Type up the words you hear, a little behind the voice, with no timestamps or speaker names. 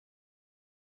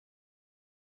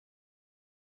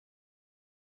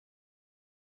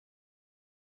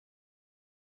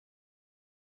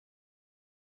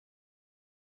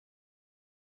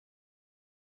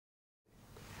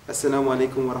Assalamu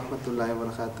alaikum wa rahmatullahi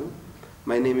wa barakatuh.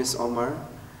 My name is Omar.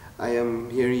 I am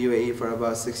here in UAE for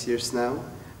about 6 years now.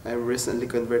 I recently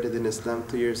converted in Islam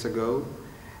 2 years ago,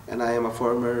 and I am a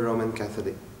former Roman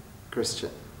Catholic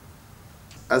Christian.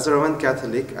 As a Roman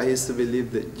Catholic, I used to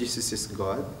believe that Jesus is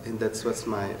God, and that's what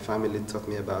my family taught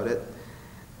me about it.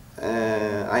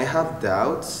 I have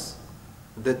doubts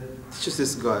that Jesus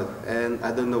is God, and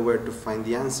I don't know where to find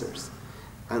the answers.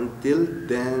 Until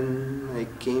then, I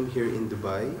came here in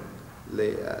Dubai,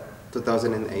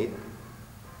 2008,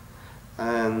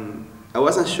 and I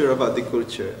wasn't sure about the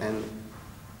culture, and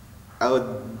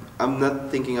I'm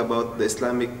not thinking about the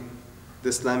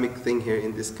Islamic thing here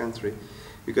in this country,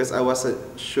 because I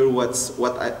wasn't sure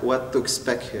what to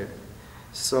expect here.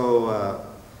 So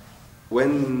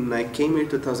when I came here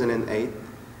 2008,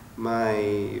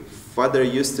 my father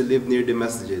used to live near the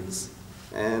masjids,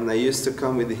 and I used to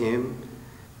come with him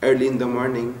early in the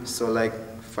morning, so like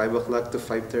 5 o'clock to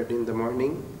 5:30 in the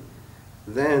morning.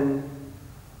 Then,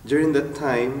 during that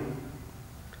time,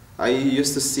 I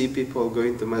used to see people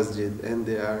going to masjid, and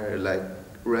they are like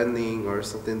running or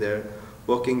something, they're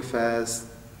walking fast,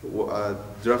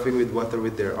 dropping with water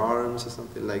with their arms or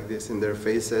something like this in their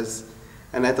faces.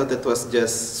 And I thought it was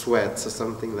just sweats or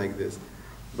something like this.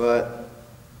 But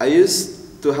I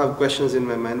used to have questions in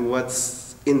my mind,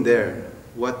 what's in there?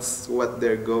 What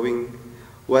they're going,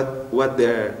 what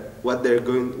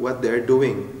they're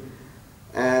doing.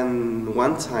 And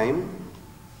one time,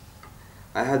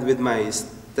 I had with my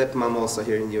stepmom also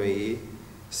here in UAE.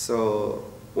 So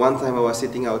one time I was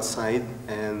sitting outside,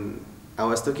 and I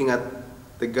was looking at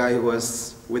the guy who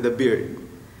was with a beard,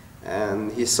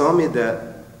 and he saw me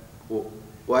that,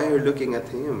 why are you looking at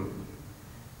him?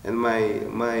 And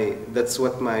that's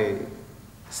what my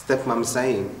stepmom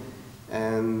saying.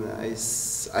 And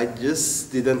I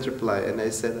just didn't reply, and I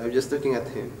said, I'm just looking at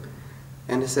him.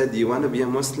 And he said, do you want to be a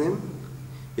Muslim?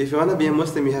 If you want to be a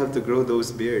Muslim, you have to grow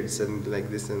those beards and like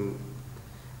this. And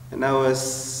I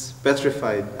was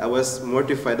petrified. I was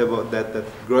mortified about that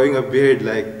growing a beard,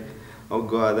 like, oh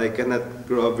God, I cannot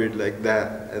grow a beard like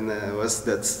that. And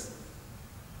that's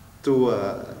too,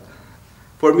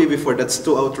 for me before, that's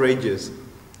too outrageous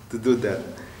to do that.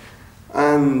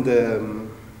 And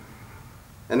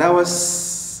I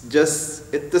was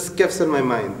it just kept on my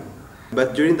mind.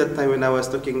 But during that time when I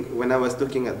was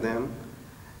looking at them,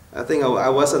 I think I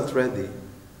wasn't ready.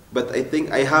 But I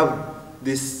think I have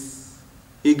this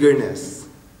eagerness.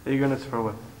 Eagerness for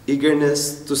what?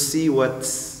 Eagerness to see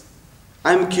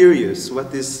I'm curious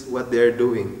what they're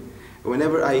doing.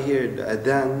 Whenever I hear the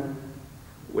adhan,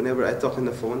 whenever I talk on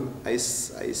the phone, I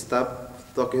stop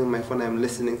talking on my phone, I'm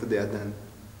listening to the adhan.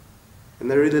 And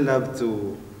I really love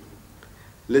to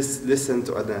listen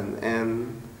to adhan.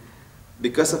 And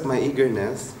because of my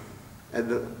eagerness,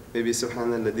 maybe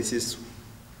subhanallah, this is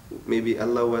maybe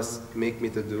Allah was make me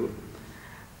to do.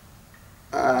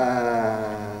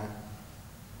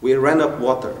 We ran up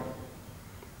water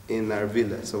in our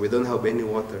villa, so we don't have any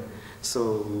water.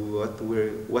 So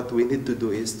what we need to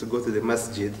do is to go to the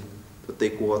masjid to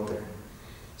take water.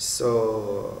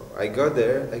 So I got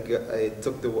there. I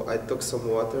took some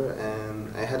water,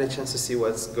 and I had a chance to see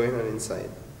what's going on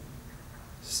inside.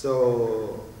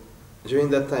 So during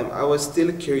that time, I was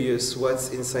still curious what's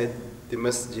inside the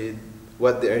masjid,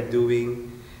 what they are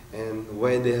doing, and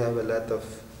why they have a lot of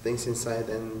things inside,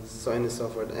 and so on and so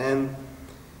forth. And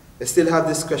I still have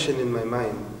this question in my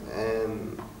mind.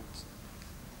 And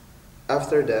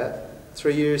after that,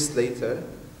 3 years later,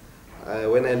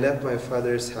 when I left my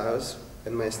father's house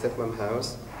and my stepmom's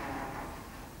house.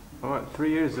 Alright, 3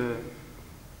 years.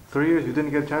 3 years you didn't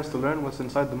get a chance to learn what's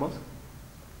inside the mosque?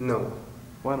 No.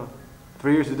 Why not?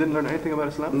 3 years you didn't learn anything about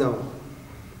Islam? No.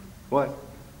 Why?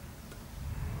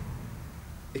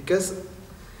 Because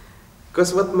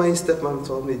what my stepmom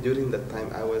told me during that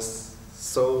time, I was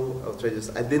so outrageous.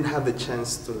 I didn't have the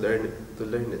chance to learn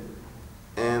it,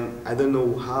 and I don't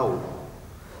know how.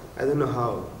 I don't know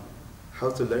how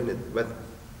to learn it, but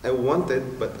I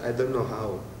wanted, but I don't know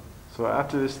how. So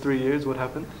after this 3 years, what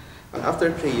happened?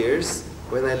 After 3 years,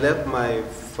 when I left my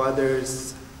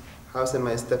father's house and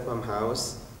my stepmom's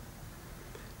house,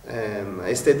 and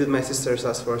I stayed with my sister's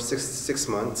house for six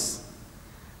months.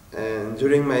 And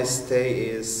during my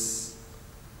stay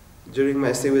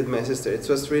with my sister, it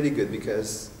was really good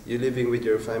because you're living with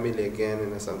your family again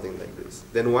and something like this.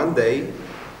 Then one day,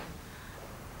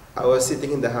 I was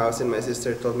sitting in the house, and my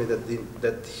sister told me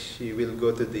that she will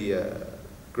go to the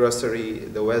grocery,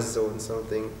 the West Zone,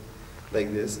 something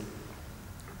like this,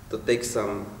 to take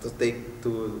some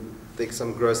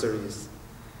groceries.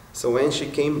 So when she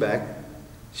came back,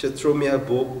 she threw me a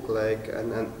book, like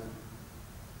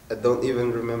I don't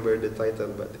even remember the title,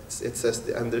 but it says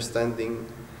the understanding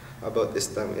about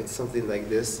Islam. It's something like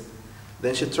this.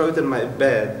 Then she threw it on my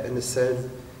bed and said,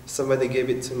 somebody gave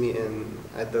it to me and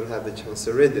I don't have the chance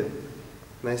to read it.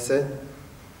 And I said,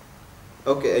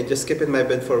 okay, I just kept it in my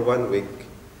bed for 1 week.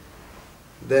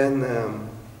 Then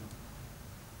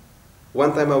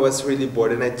one time I was really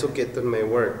bored and I took it to my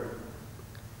work.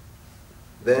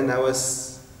 Then I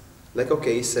was like,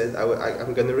 okay, he said,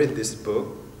 I'm going to read this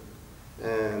book,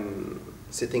 and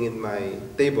sitting in my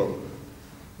table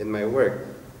in my work.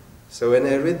 So when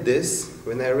I read this,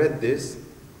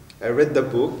 I read the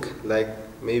book like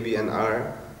maybe an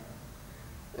hour,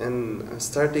 and I'm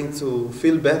starting to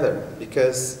feel better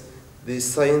because the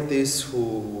scientists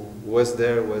who was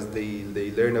there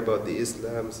they learn about the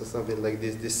Islam, so something like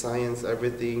this, the science,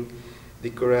 everything, the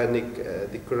Quranic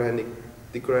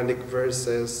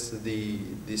verses, the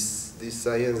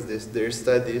science, their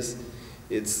studies,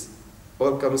 it's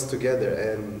all comes together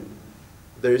and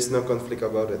there is no conflict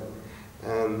about it.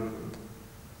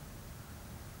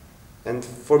 And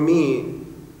for me,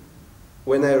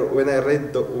 when I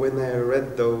read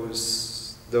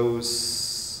those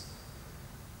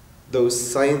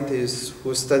scientists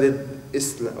who studied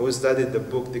Islam, who studied the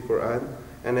book, the Quran,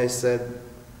 and I said,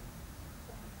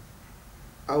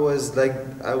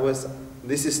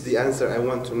 this is the answer I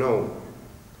want to know,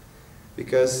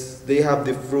 because they have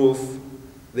the proof,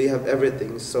 they have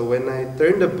everything. So when I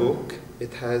turn the book,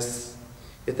 it has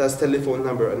telephone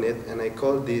number on it, and I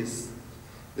called this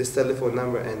telephone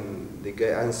number, and the guy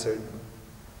answered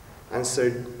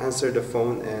the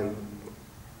phone, and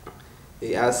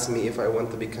he asked me if I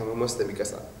want to become a Muslim,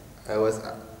 because I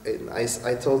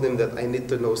told him that I need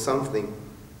to know something.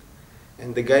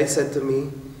 And the guy said to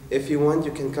me, if you want,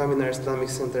 you can come in our Islamic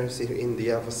center here in the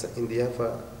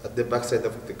Jaffa, at the backside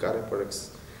of the Carrefour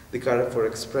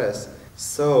Express.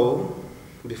 So,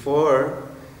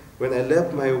 when I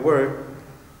left my work,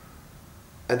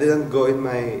 I didn't go in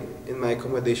my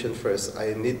accommodation first.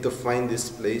 I need to find this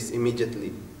place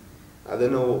immediately. I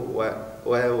don't know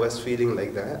why I was feeling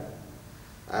like that.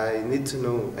 I need to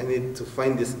know, I need to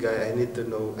find this guy, I need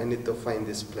to find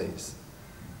this place.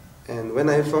 And when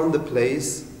I found the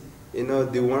place, you know,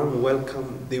 the warm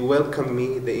welcome, they welcomed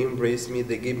me, they embraced me,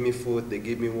 they gave me food, they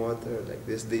gave me water, like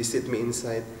this. They sit me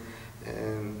inside,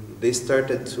 and they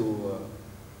started to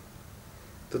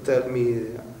tell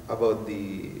me about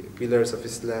the pillars of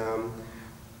Islam,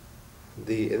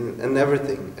 and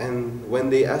everything. And when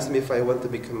they asked me if I want to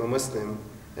become a Muslim,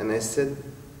 and I said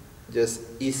just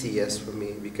easy yes for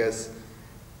me, because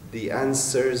the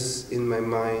answers in my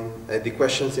mind, the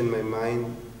questions in my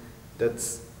mind,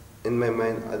 that's in my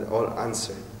mind are all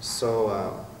answered. So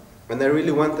and I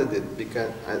really wanted it,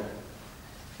 because I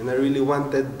really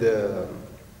wanted the.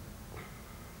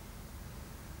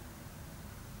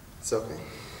 It's okay.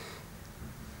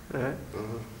 All right.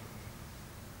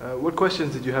 What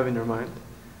questions did you have in your mind?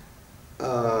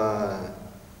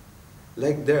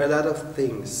 Like there are a lot of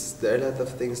things.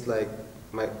 Like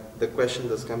the question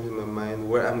that comes in my mind: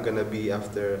 where I'm gonna be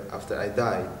after I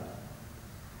die.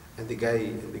 And the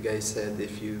guy said,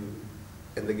 if you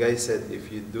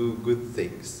do good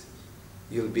things,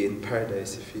 you'll be in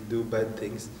paradise. If you do bad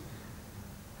things,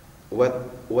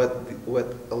 what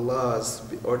Allah has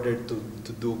ordered to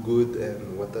do good,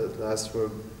 and what Allah has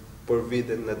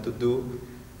forbidden not to do,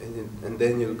 and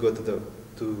then you'll go to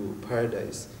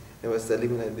paradise. I was telling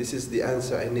him, like, this is the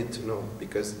answer I need to know,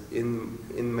 because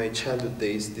in my childhood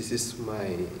days, this is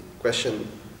my question.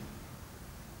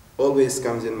 Always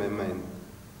comes in my mind,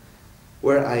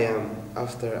 where I am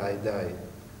after I die.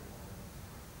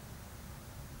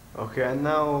 Okay, and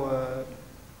now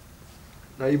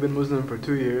you've been Muslim for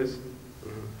 2 years.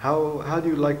 Mm-hmm. How do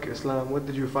you like Islam? What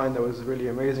did you find that was really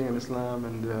amazing in Islam,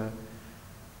 and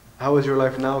how is your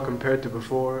life now compared to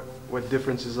before? What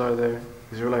differences are there?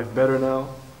 Is your life better now?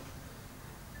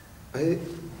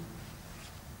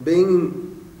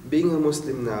 Being a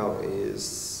Muslim now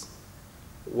is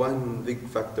one big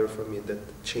factor for me that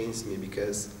changed me,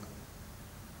 because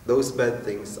those bad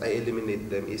things, I eliminate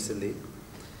them easily.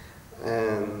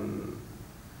 And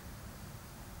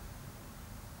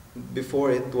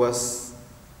before it was,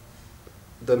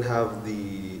 don't have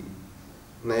the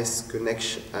nice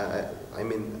connection, I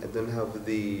don't have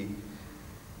the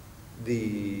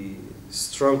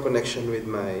strong connection with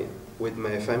my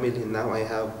family. Now I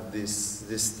have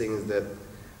these things that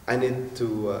I need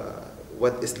to,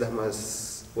 what Islam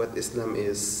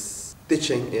is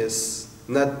teaching is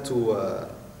not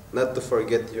to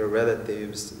forget your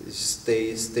relatives,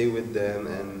 stay with them,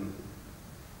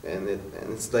 and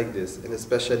it's like this. And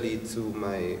especially to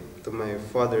my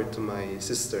father, to my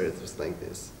sister, it was like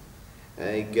this.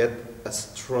 I get a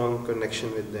strong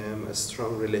connection with them, a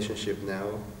strong relationship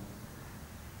now,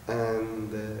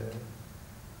 and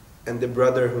the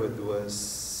brotherhood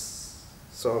was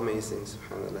so amazing,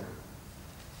 subhanallah.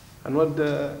 And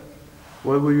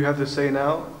what would you have to say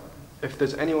now if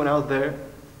there's anyone out there,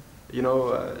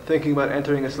 thinking about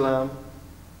entering Islam,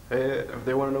 if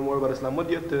they want to know more about Islam, what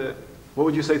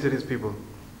would you say to these people?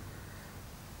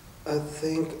 I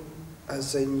think,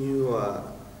 as I knew,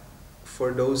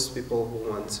 for those people who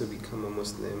want to become a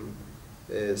Muslim,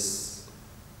 is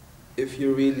if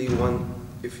you really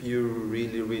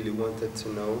really wanted to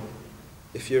know,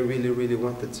 if you really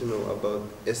wanted to know about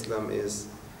Islam, is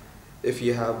if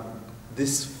you have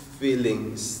these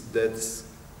feelings, that's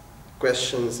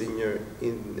questions in your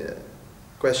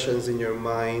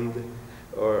mind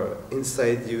or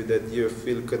inside you that you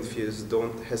feel confused,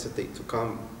 don't hesitate to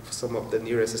come to some of the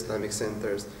nearest Islamic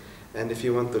centers. And if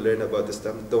you want to learn about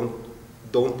Islam, don't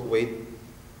wait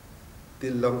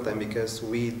till long time, because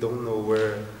we don't know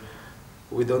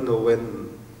when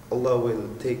Allah will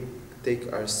take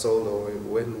our soul, or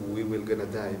when we will gonna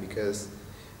die. Because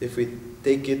if we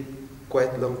take it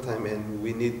quite long time and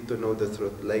we need to know the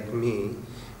truth, like me,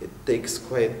 it takes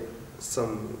quite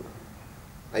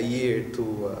a year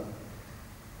to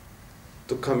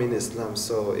come in Islam.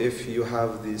 So if you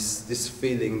have this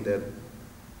feeling that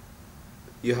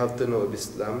you have to know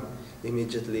Islam,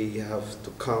 immediately you have to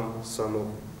come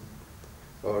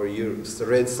or you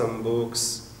read some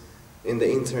books in the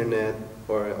internet,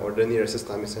 or the nearest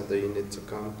Islamic center you need to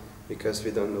come, because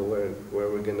we don't know where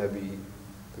we're gonna be,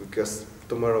 because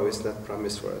tomorrow is not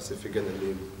promised for us if we're gonna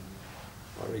live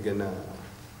or we're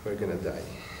gonna die.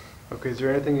 Okay, is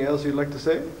there anything else you'd like to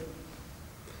say?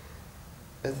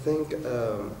 I think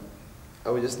I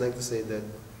would just like to say that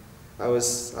I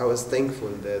was thankful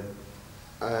that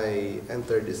I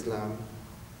entered Islam,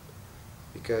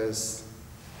 because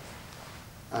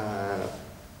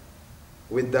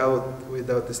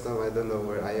without Islam, I don't know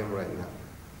where I am right now.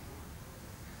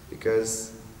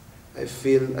 Because I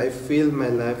feel my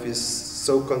life is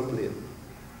so complete,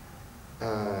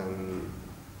 and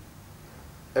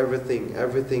everything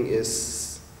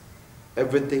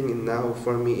now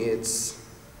for me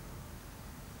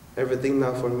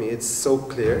it's so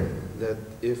clear that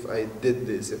if I did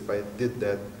this, if I did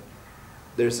that,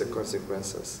 there's a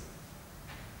consequences.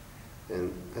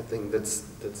 And I think that's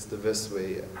the best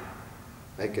way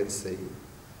I can say.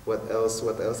 What else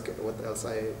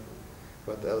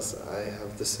I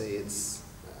have to say?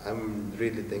 I'm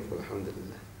really thankful,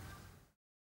 alhamdulillah.